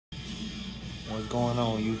What's going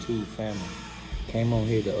on, YouTube family? Came on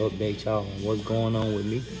here to update y'all on what's going on with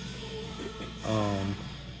me.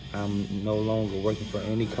 I'm no longer working for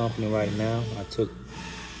any company right now. I took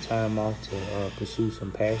time off to pursue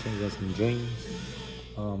some passions and some dreams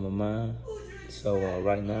of mine. So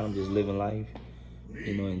right now I'm just living life,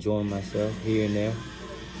 enjoying myself here and there.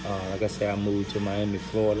 Like I said, I moved to Miami,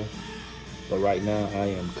 Florida, but right now I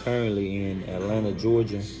am currently in Atlanta,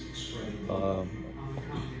 Georgia,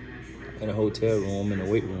 in a hotel room, in a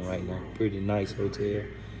weight room right now. Pretty nice hotel.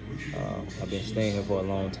 I've been staying here for a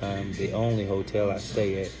long time. The only hotel I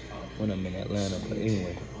stay at when I'm in Atlanta. But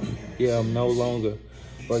anyway, yeah, I'm no longer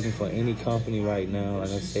working for any company right now.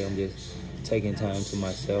 Like I say, I'm just taking time to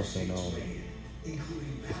myself. And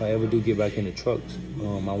if I ever do get back in the trucks, I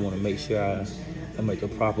want to make sure I'm at the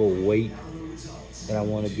proper weight that I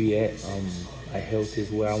want to be at. My health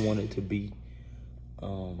is where I want it to be.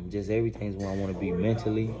 Just everything's where I want to be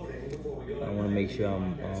mentally. I want to make sure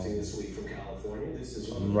I'm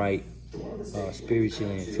right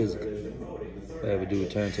spiritually and physically. If I ever do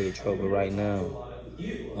return to the truck, but right now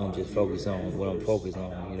I'm just focused on what I'm focused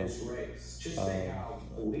on.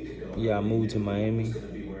 Yeah, I moved to Miami.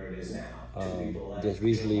 Just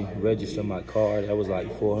recently registered my car. That was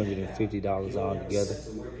like $450 altogether.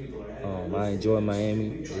 I enjoy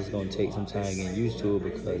Miami. It's gonna take some time getting used to it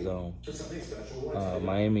because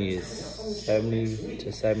Miami is 70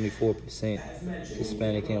 to 74%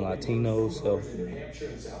 Hispanic and Latino, so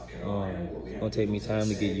it's gonna take me time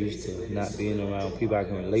to get used to not being around people I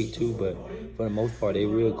can relate to. But for the most part, they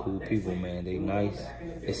real cool people, man. They nice,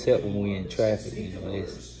 except when we in traffic.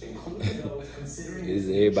 It's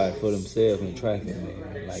everybody for themselves in traffic,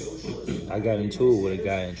 man. Like I got into it with a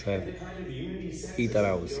guy in traffic. He thought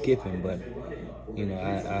I was skipping, but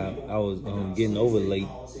I was getting over late,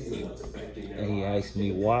 and he asked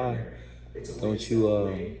me, "Why don't you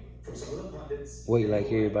wait like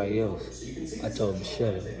everybody else?" I told him,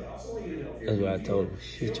 "Shut up." That's what I told him.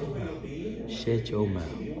 Shut your mouth. Shut your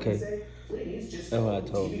mouth. Okay. That's what I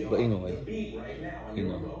told him. But anyway,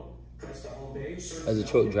 as a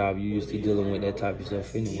truck driver, you used to dealing with that type of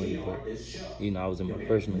stuff anyway. But I was in my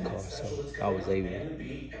personal car, so I was able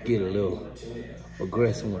to get a little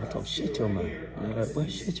aggressive when I told him, "Shut your mouth." Like, "Boy,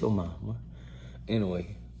 shut your mouth, man."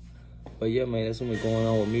 Anyway, but yeah, man, that's what's going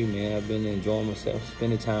on with me, man. I've been enjoying myself,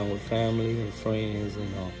 spending time with family and friends, and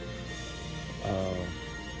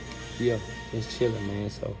yeah, just chilling, man.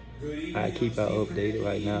 So I keep y'all updated.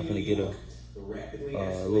 Right now I'm gonna get a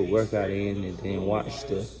little workout in and then watch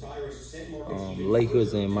the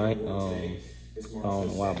Lakers and I don't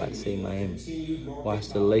know why I'm about to say Miami. Watch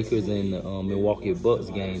the Lakers and the Milwaukee Bucks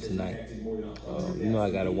game tonight. I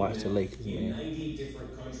gotta watch the Lakers, man.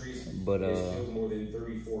 But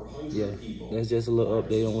yeah, that's just a little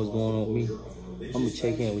update on what's going on with me. I'm gonna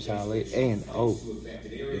check in with y'all later. And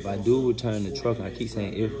if I do return the truck, and I keep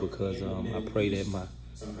saying if because I pray that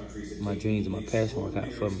my dreams and my passion work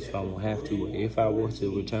out for me, so I won't have to. But if I was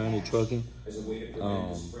to return to trucking,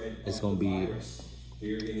 it's gonna be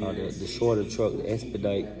the shorter truck, the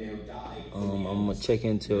Expedite. I'm gonna check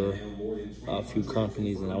into a few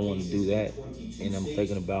companies, and I want to do that. And I'm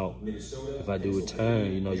thinking about if I do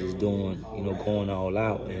return, just doing, going all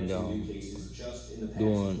out and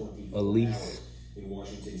doing a lease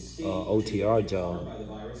OTR job,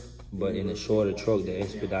 but in a shorter truck, the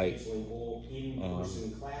Expedite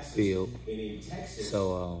field.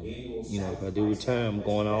 So, if I do return, I'm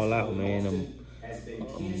going all out, man. I'm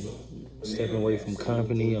stepping away from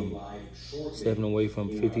company. I'm stepping away from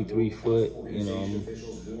 53 foot.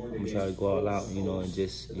 I'm trying to go all out, and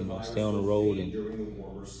just, stay on the road and,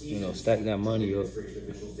 stack that money up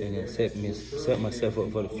and then set myself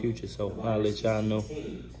up for the future. So I'll let y'all know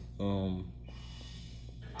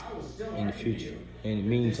in the future. In the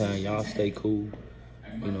meantime, y'all stay cool,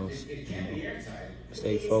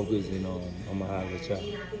 stay focused, and I'm gonna holler at y'all.